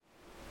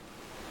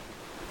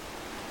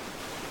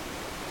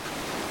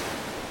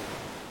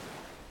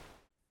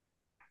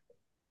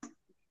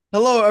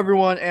Hello,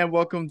 everyone, and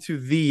welcome to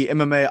the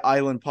MMA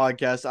Island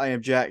podcast. I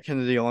am Jack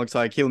Kennedy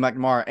alongside Caleb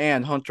McNamara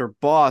and Hunter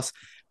Boss.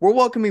 We're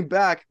welcoming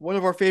back one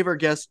of our favorite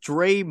guests,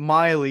 Dre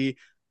Miley.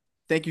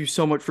 Thank you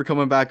so much for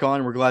coming back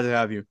on. We're glad to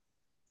have you.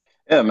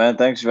 Yeah, man.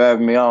 Thanks for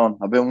having me on.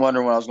 I've been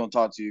wondering when I was going to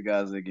talk to you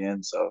guys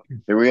again. So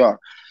here we are.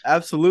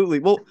 Absolutely.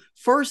 Well,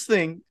 first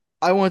thing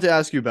I wanted to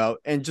ask you about,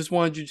 and just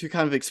wanted you to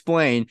kind of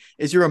explain,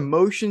 is your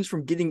emotions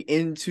from getting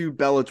into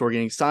Bellator,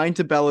 getting signed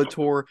to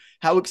Bellator.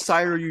 How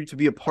excited are you to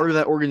be a part of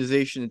that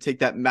organization and take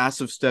that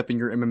massive step in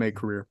your MMA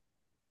career?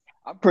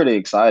 I'm pretty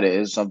excited.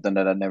 It's something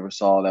that I never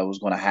saw that was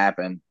going to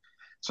happen,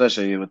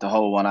 especially with the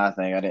whole one eye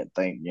thing. I didn't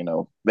think,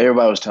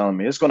 everybody was telling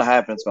me it's going to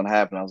happen. It's going to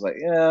happen. I was like,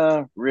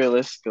 yeah,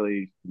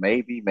 realistically,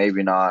 maybe,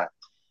 maybe not.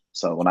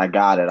 So when I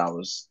got it, I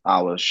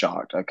was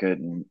shocked.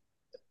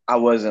 I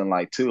wasn't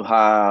like too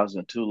high. I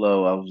wasn't too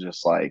low. I was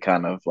just like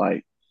kind of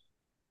like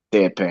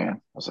deadpan. I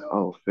was like,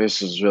 oh,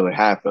 this is really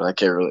happening. I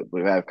can't really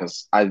believe that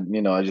because I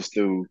just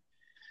threw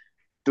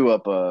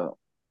up a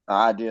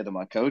idea to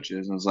my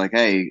coaches and was like,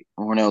 "Hey,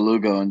 Cornell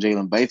Lugo and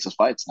Jalen Bates'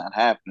 fight's not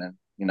happening,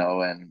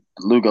 and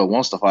Lugo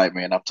wants to fight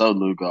me, and I've told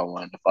Lugo I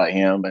wanted to fight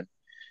him, and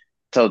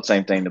told the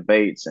same thing to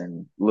Bates,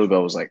 and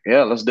Lugo was like,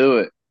 "Yeah, let's do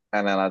it."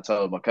 And then I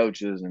told my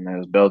coaches, and then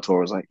his Bellator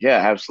was like, "Yeah,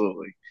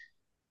 absolutely."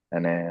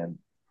 And then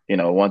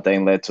one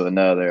thing led to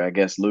another. I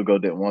guess Lugo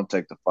didn't want to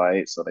take the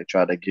fight, so they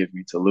tried to give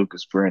me to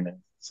Lucas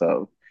Brennan.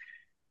 So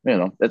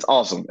it's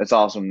awesome. It's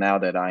awesome now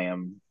that I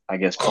am, I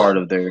guess, part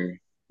of their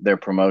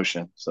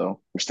promotion.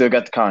 So we still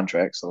got the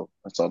contract, so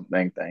that's a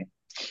main thing.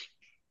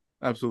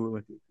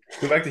 Absolutely.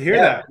 We like to hear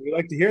Yeah. that. We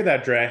like to hear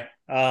that, Dre.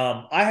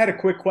 I had a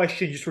quick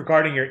question just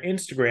regarding your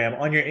Instagram.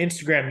 On your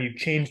Instagram, you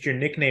changed your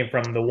nickname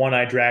from the One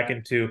Eye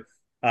Dragon to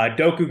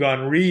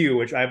Dokugan Ryu,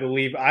 which I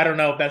believe, I don't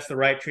know if that's the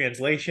right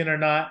translation or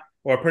not,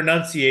 or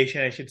pronunciation,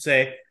 I should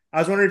say. I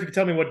was wondering if you could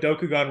tell me what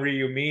Dokugan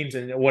Ryu means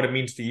and what it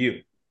means to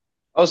you.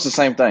 Oh, it's the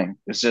same thing.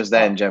 It's just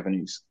that Oh, in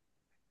Japanese.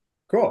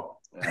 cool.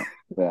 Yeah.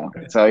 Yeah.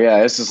 So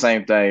yeah, it's the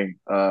same thing.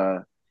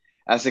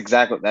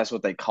 That's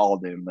what they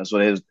called him. That's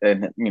what his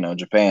in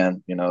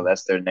Japan,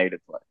 that's their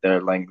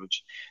their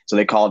language. So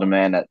they called him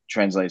that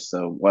translates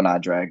to one eye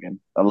dragon.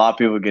 A lot of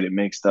people get it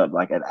mixed up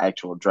like an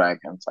actual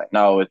dragon. It's like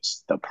no,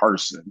 it's the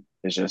person.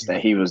 It's just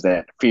that he was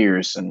that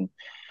fierce and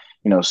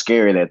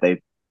scary that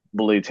they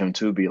believed him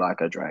to be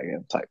like a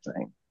dragon type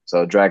thing.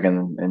 So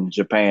dragon in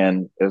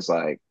Japan is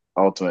like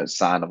ultimate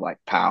sign of like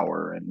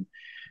power and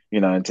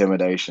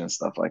intimidation and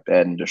stuff like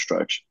that and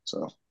destruction.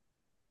 So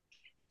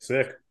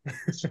Sick.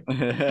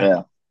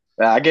 yeah.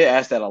 Yeah, I get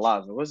asked that a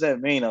lot. So what does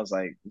that mean? I was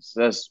like, it's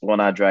just one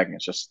eye dragon.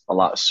 It's just a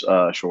lot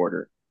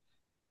shorter.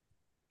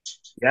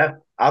 Yeah,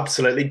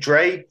 absolutely.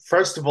 Dre,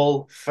 first of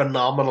all,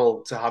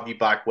 phenomenal to have you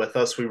back with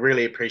us. We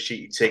really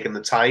appreciate you taking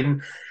the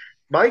time.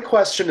 My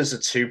question is a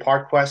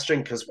two-part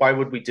question because why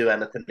would we do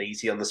anything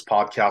easy on this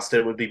podcast?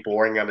 It would be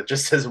boring and it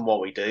just isn't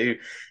what we do.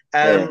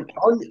 Yeah.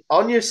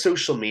 On your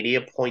social media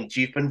point,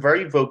 you've been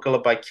very vocal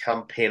about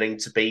campaigning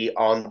to be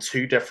on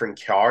two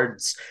different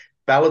cards.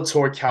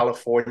 Bellator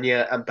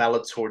California and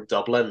Bellator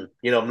Dublin.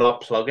 I'm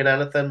not plugging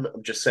anything.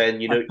 I'm just saying,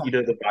 you know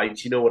the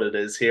vibes, you know what it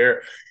is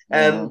here.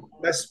 Mm-hmm.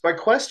 My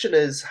question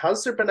is,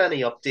 has there been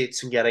any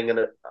updates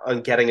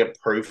on getting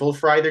approval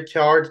for either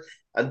card?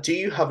 And do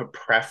you have a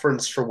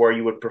preference for where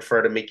you would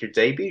prefer to make your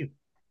debut?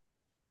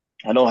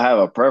 I don't have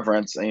a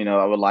preference.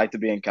 I would like to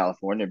be in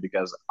California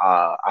because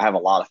I have a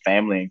lot of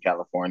family in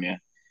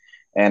California,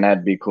 and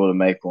that'd be cool to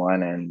make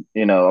one. And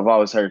I've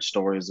always heard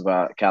stories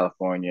about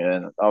California,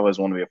 and I always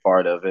want to be a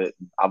part of it.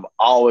 I've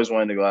always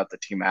wanted to go out to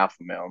Team Alpha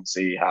Male and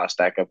see how I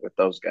stack up with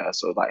those guys.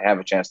 So like have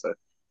a chance to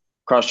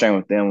cross train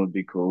with them would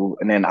be cool.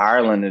 And then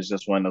Ireland is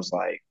just one of those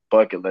like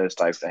bucket list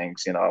type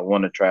things. I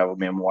want to travel.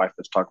 Me and my wife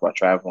just talk about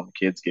travel when the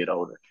kids get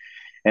older,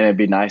 and it'd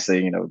be nice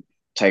to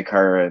take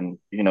her and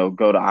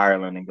go to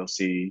Ireland and go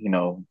see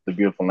the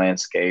beautiful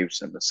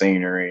landscapes and the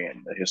scenery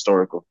and the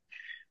historical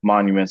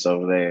monuments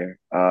over there.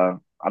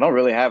 I don't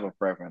really have a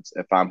preference.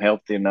 If I'm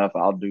healthy enough,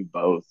 I'll do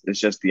both. It's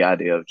just the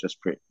idea of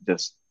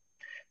just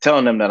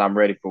telling them that I'm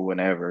ready for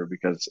whenever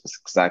because it's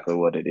exactly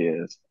what it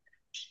is.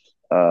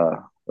 But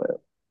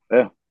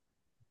yeah.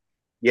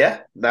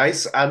 Yeah,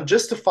 nice. And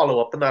just to follow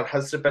up on that,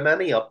 has there been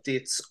any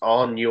updates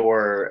on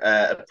your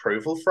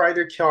approval for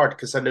either card?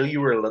 Because I know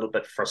you were a little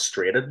bit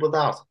frustrated with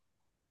that.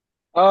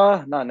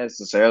 Not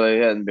necessarily.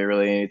 It hasn't been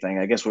really anything.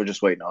 I guess we're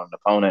just waiting on an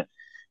opponent.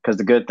 Because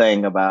the good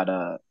thing about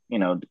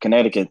the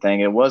Connecticut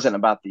thing, it wasn't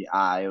about the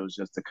eye. It was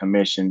just the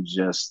commission.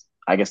 Just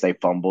I guess they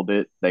fumbled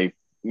it. They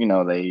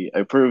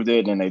approved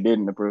it and they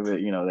didn't approve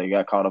it. They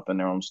got caught up in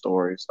their own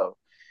story. So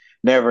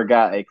never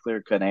got a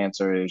clear cut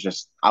answer. It was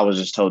just I was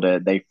just told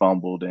that they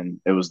fumbled and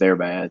it was their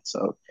bad.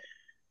 So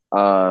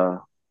uh,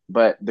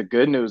 but the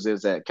good news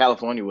is that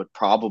California would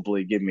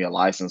probably give me a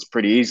license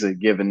pretty easily,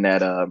 given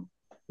that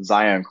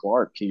Zion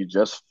Clark he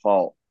just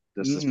fought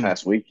this Mm,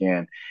 past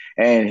weekend,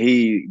 and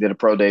he did a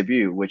pro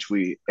debut, which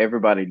we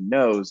everybody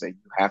knows that you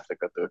have to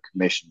go through a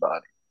commission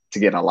body to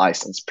get a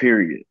license.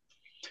 Period.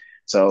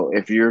 So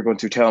if you're going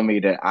to tell me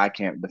that I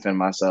can't defend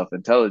myself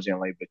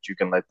intelligently, but you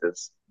can let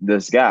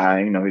this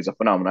guy, he's a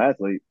phenomenal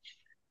athlete,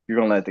 you're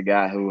gonna let the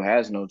guy who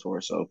has no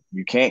torso,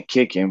 you can't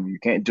kick him, you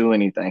can't do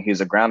anything. He's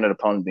a grounded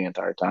opponent the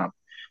entire time.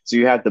 So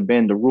you have to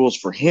bend the rules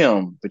for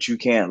him, but you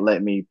can't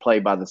let me play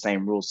by the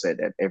same rule set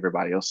that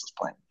everybody else is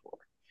playing for.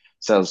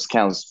 So it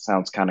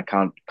sounds kind of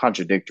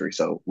contradictory.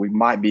 So we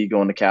might be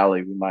going to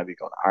Cali, we might be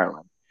going to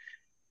Ireland.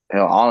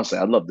 Hell, honestly,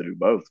 I'd love to do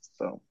both.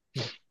 So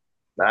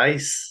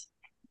Nice.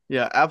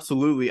 Yeah,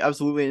 absolutely,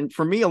 absolutely. And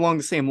for me, along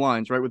the same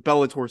lines, right, with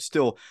Bellator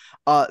still,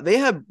 they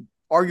had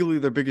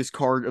arguably their biggest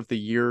card of the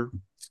year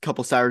a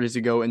couple Saturdays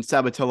ago in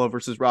Sabatello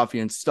versus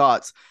Rafi and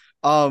Stotts.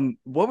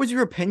 What was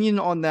your opinion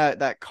on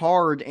that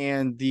card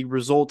and the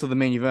result of the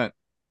main event?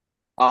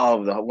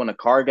 when the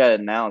card got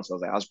announced,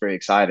 I was pretty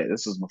excited.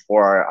 This was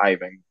before I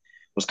even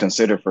was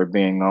considered for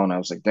being on. I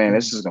was like, "Damn,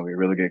 this is gonna be a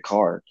really good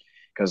card."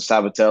 Because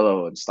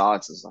Sabatello and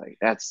Stotts is like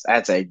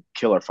that's a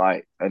killer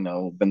fight. I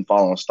know, been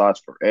following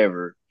Stotts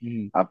forever.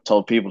 Mm. I've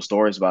told people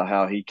stories about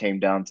how he came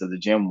down to the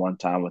gym one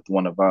time with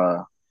one of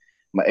my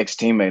ex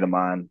teammate of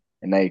mine,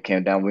 and they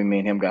came down. Me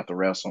and him got to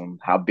wrestle him,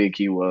 how big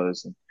he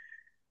was. And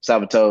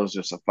Sabatello is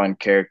just a fun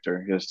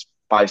character. His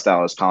fight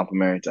style is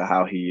complementary to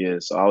how he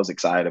is. So I was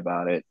excited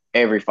about it.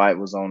 Every fight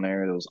was on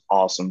there. It was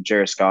awesome.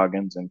 Jared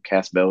Scoggins and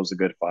Cass Bell was a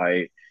good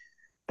fight.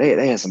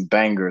 They had some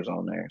bangers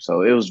on there.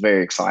 So it was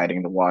very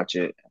exciting to watch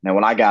it. And then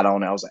when I got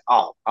on it, I was like,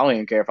 oh, I don't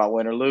even care if I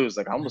win or lose.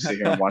 Like I'm gonna sit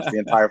here and watch the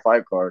entire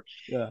fight card.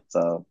 Yeah.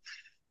 So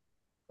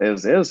it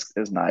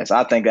was nice.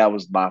 I think that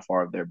was by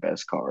far their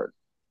best card.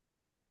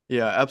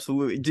 Yeah,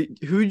 absolutely.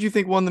 Who did you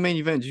think won the main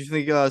event? Do you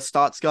think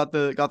Stotts got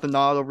the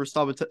nod over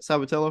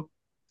Sabatello?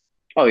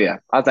 Oh yeah,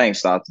 I think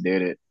Stotts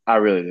did it. I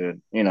really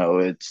did. You know,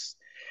 it's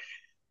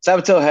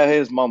Sabatel had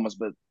his moments,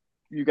 but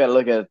you got to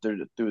look at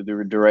it through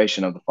the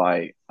duration of the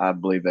fight. I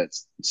believe that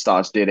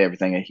Stotts did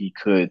everything that he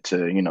could to,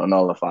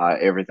 nullify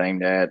everything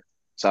that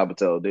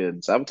Sabatel did.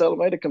 And Sabatel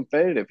made it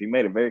competitive. He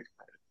made it very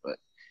competitive.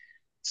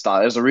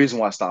 But there's a reason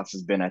why Stotts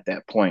has been at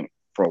that point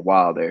for a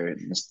while there.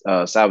 And,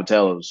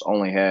 Sabatel's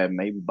only had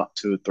maybe about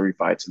 2 or 3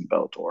 fights in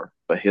Bellator,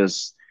 but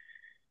his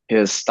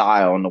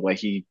style and the way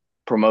he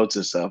promotes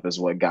himself is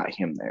what got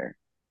him there.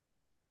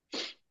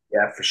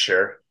 Yeah, for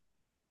sure.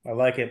 I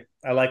like it.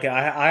 I like it.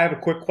 I have a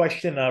quick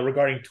question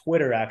regarding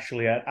Twitter,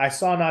 actually. I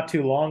saw not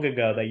too long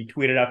ago that you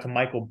tweeted out to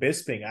Michael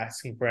Bisping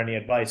asking for any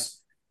advice.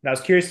 And I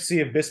was curious to see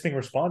if Bisping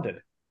responded.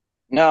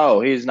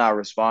 No, he's not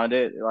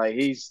responded. Like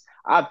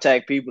I've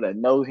tagged people that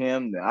know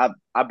him.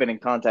 I've been in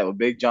contact with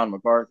Big John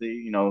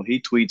McCarthy. You know, he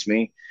tweets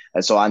me,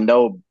 and so I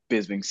know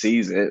Bisbing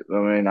sees it. I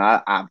mean,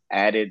 I've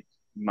added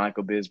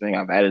Michael Bisbing.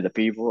 I've added the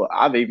people.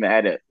 I've even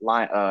added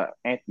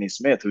Anthony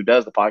Smith, who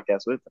does the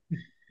podcast with him.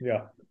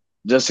 Yeah.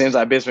 Just seems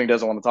like Bisbing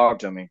doesn't want to talk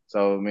to me.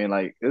 So I mean,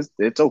 like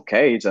it's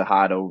okay to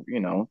hide over. You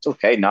know, it's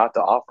okay not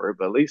to offer,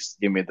 but at least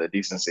give me the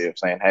decency of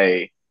saying,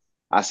 "Hey,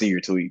 I see your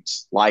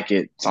tweets, like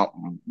it,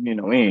 something,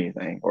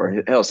 anything,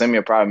 or hell, send me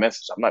a private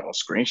message. I'm not gonna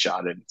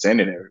screenshot it and send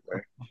it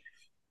everywhere."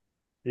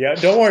 Yeah,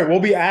 don't worry. We'll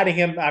be adding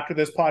him after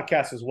this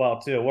podcast as well,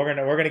 too. We're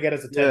gonna get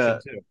his attention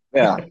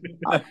Yeah. too.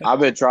 Yeah, I've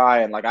been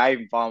trying. Like I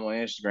even follow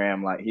him on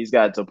Instagram. Like he's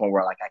got to a point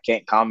where like I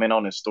can't comment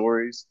on his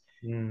stories.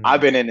 I've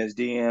Mm. been in his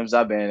DMs.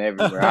 I've been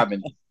everywhere. I've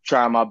been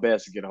trying my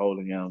best to get a hold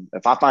of him.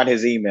 If I find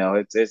his email,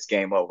 it's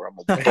game over. I'm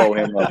gonna blow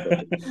him up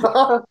with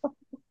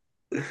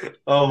it.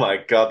 Oh my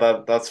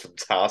God, that's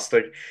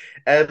fantastic.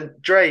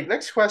 Dre,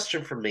 next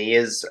question for me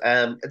is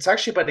it's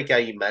actually about a guy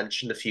you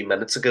mentioned a few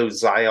minutes ago,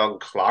 Zion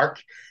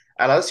Clark.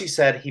 And as you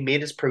said, he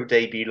made his pro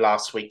debut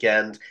last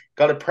weekend,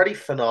 got a pretty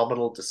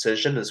phenomenal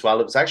decision as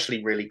well. It was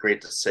actually really great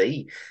to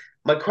see.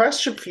 My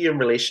question for you in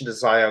relation to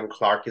Zion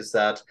Clark is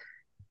that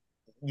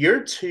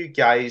you're two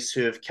guys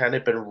who have kind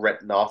of been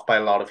written off by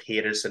a lot of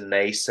haters and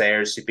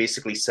naysayers who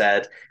basically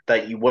said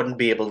that you wouldn't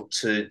be able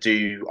to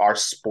do our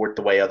sport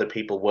the way other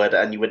people would,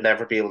 and you would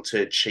never be able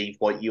to achieve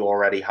what you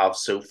already have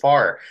so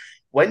far.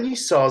 When you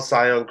saw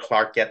Zion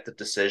Clark get the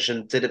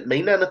decision, did it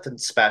mean anything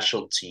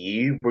special to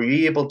you? Were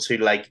you able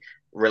to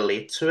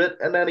relate to it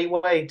in any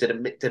way? Did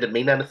it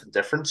mean anything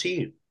different to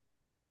you?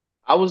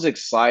 I was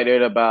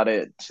excited about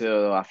it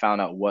till I found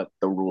out what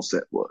the rule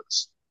set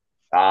was.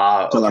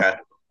 Ah, Till I okay.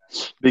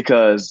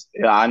 because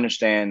yeah, I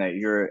understand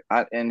that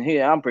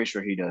I'm pretty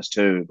sure he does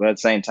too. But at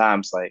the same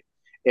time, it's like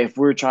if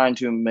we're trying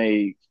to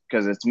make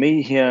because it's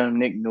me, him,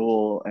 Nick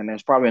Newell, and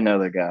there's probably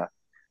another guy,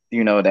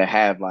 that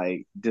have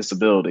like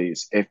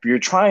disabilities. If you're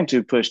trying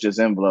to push this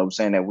envelope,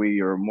 saying that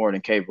we are more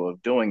than capable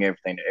of doing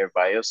everything that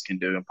everybody else can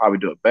do and probably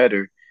do it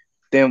better,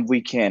 then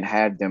we can't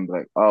have them be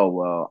like, oh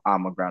well,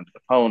 I'm a grounded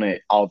opponent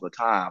all the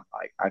time.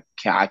 Like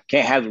I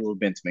can't have the rule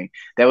bent to me.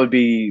 That would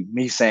be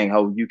me saying,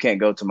 oh, you can't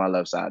go to my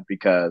left side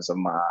because of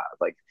my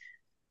like.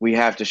 We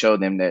have to show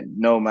them that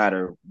no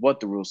matter what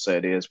the rule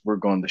set is, we're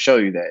going to show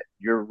you that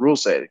your rule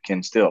set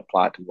can still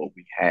apply to what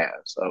we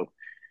have. So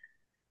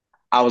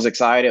I was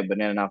excited, but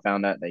then I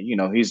found out that,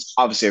 he's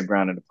obviously a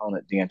grounded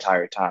opponent the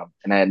entire time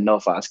and had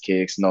nullifies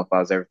kicks,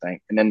 nullifies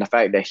everything. And then the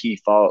fact that he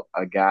fought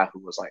a guy who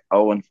was like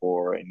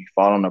 0-4 and he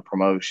fought on a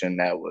promotion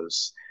that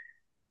was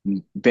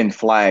been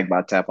flagged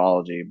by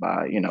Tapology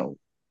by,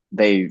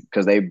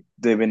 because they've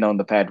been known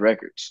to pad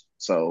records.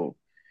 So,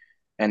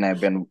 and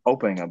have been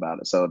open about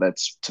it. So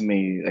that's, to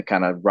me, it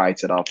kind of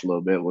writes it off a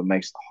little bit, what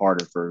makes it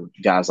harder for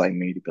guys like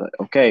me to be like,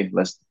 okay,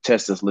 let's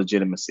test this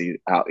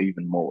legitimacy out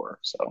even more.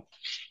 So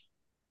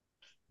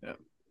Yeah.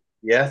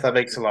 Yeah, that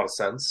makes a lot of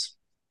sense.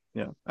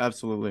 Yeah,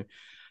 absolutely.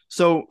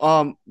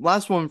 So,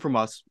 last one from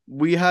us.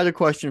 We had a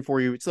question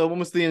for you. It's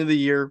almost the end of the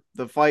year.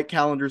 The fight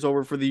calendar's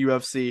over for the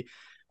UFC.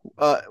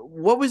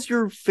 What was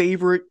your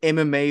favorite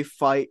MMA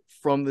fight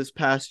from this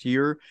past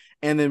year?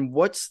 And then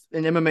what's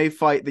an MMA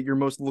fight that you're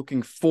most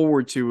looking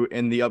forward to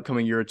in the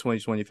upcoming year of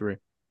 2023?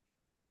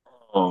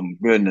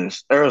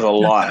 goodness, there's a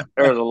lot.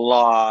 There's a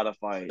lot of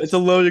It's a fights.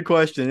 loaded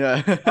question, I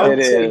yeah. It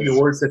would say is.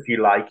 yours if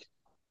you like.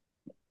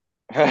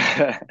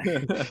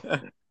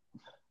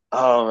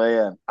 Oh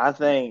man, I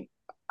think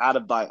out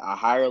of like a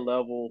higher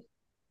level,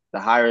 the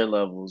higher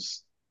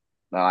levels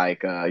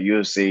like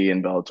UFC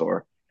and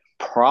Bellator,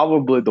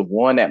 probably the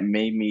one that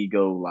made me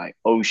go like,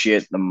 oh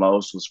shit, the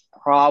most was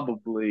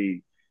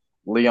probably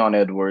Leon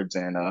Edwards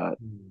and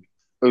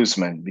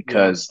Usman, Yeah.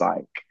 because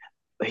like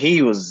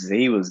he was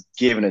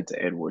giving it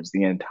to Edwards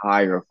the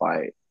entire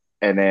fight.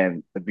 And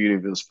then the beauty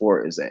of the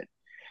sport is that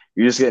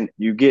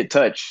you get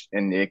touched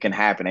and it can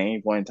happen at any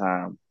point in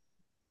time.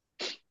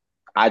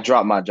 I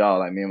dropped my jaw.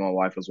 Like, me and my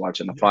wife was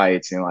watching the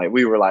fights, and like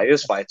we were like,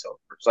 "This fight's over."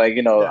 It's like,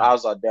 Yeah. I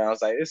was like down. I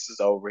was like, "This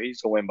is over.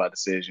 He's gonna win by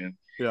decision."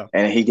 Yeah.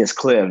 And he gets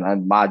clipped,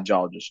 and my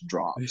jaw just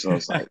dropped. So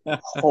it's like,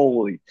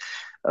 holy!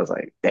 I was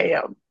like,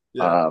 "Damn."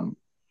 Yeah. Um,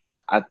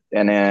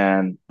 and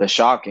then the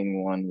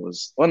shocking one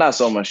was, well, not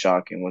so much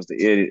shocking, was the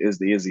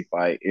Izzy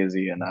fight,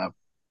 Izzy and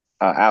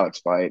Alex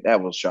fight.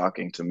 That was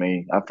shocking to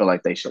me. I feel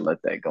like they should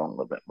let that go a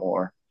little bit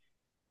more.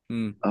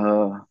 Mm.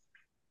 Uh,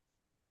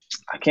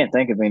 I can't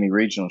think of any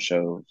regional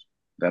shows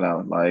that I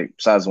would like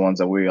besides the ones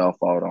that we all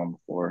fought on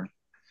before.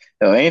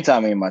 Hell,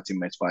 anytime me and my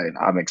teammates fight,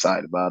 I'm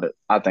excited about it.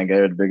 I think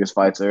they're the biggest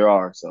fights there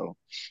are. So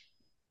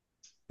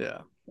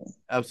Yeah.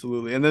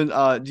 Absolutely. And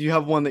then do you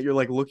have one that you're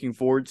like looking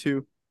forward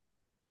to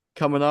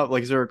coming up?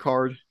 Like, is there a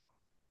card?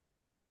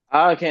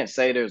 I can't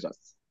say there's a.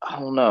 I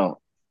don't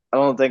know. I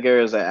don't think there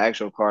is an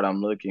actual card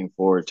I'm looking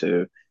forward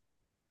to.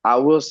 I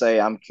will say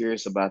I'm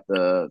curious about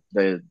the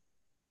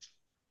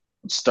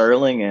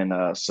Sterling and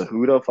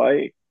Cejudo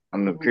fight.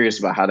 I'm curious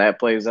Ooh. about how that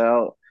plays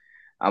out.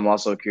 I'm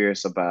also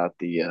curious about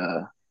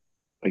the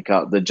we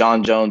call it the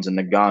John Jones and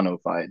Nagano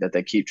fight that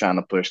they keep trying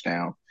to push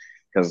down.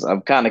 Because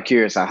I'm kind of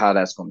curious how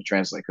that's going to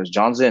translate. Because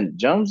Jones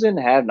didn't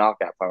have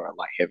knockout power at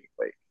like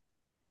heavyweight,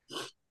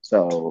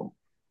 so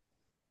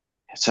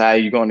it's how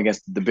you going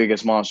against the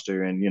biggest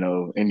monster in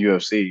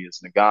UFC is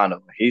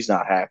Nagano. He's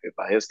not happy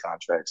about his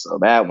contract, so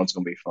that one's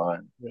going to be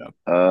fun.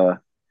 Yeah.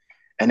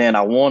 And then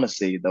I want to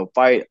see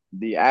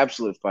the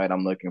absolute fight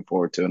I'm looking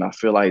forward to, and I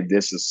feel like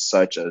this is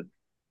such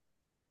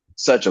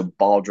a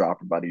ball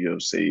dropper by the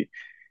UFC,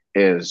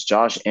 is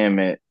Josh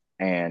Emmett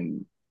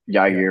and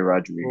Yeah. Yair Oh,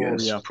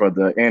 Rodriguez yeah. for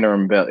the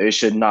interim belt. It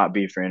should not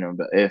be for interim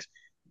belt. If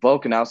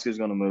Volkanovski is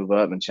going to move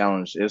up and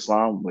challenge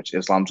Islam, which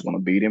Islam's going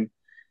to beat him,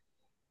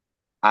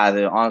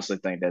 I honestly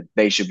think that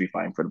they should be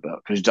fighting for the belt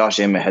because Josh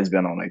Emmett has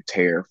been on a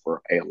tear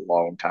for a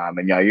long time,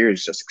 and Yair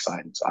is just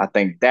exciting. So I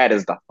think that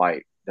is the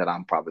fight that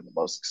I'm probably the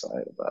most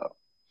excited about.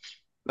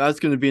 That's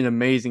going to be an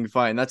amazing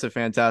fight, and that's a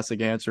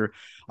fantastic answer.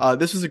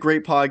 This was a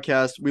great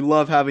podcast. We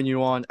love having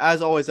you on.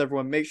 As always,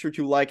 everyone, make sure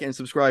to like and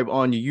subscribe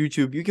on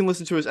YouTube. You can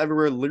listen to us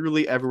everywhere,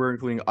 literally everywhere,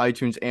 including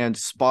iTunes and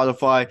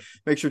Spotify.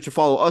 Make sure to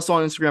follow us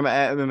on Instagram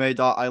at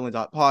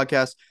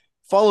mma.island.podcast.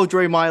 Follow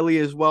Dre Miley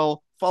as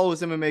well. Follow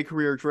his MMA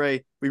career,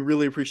 Dre. We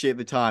really appreciate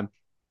the time.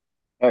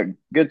 All right,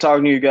 good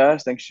talking to you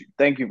guys.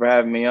 Thank you for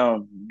having me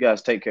on. You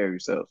guys take care of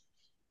yourselves.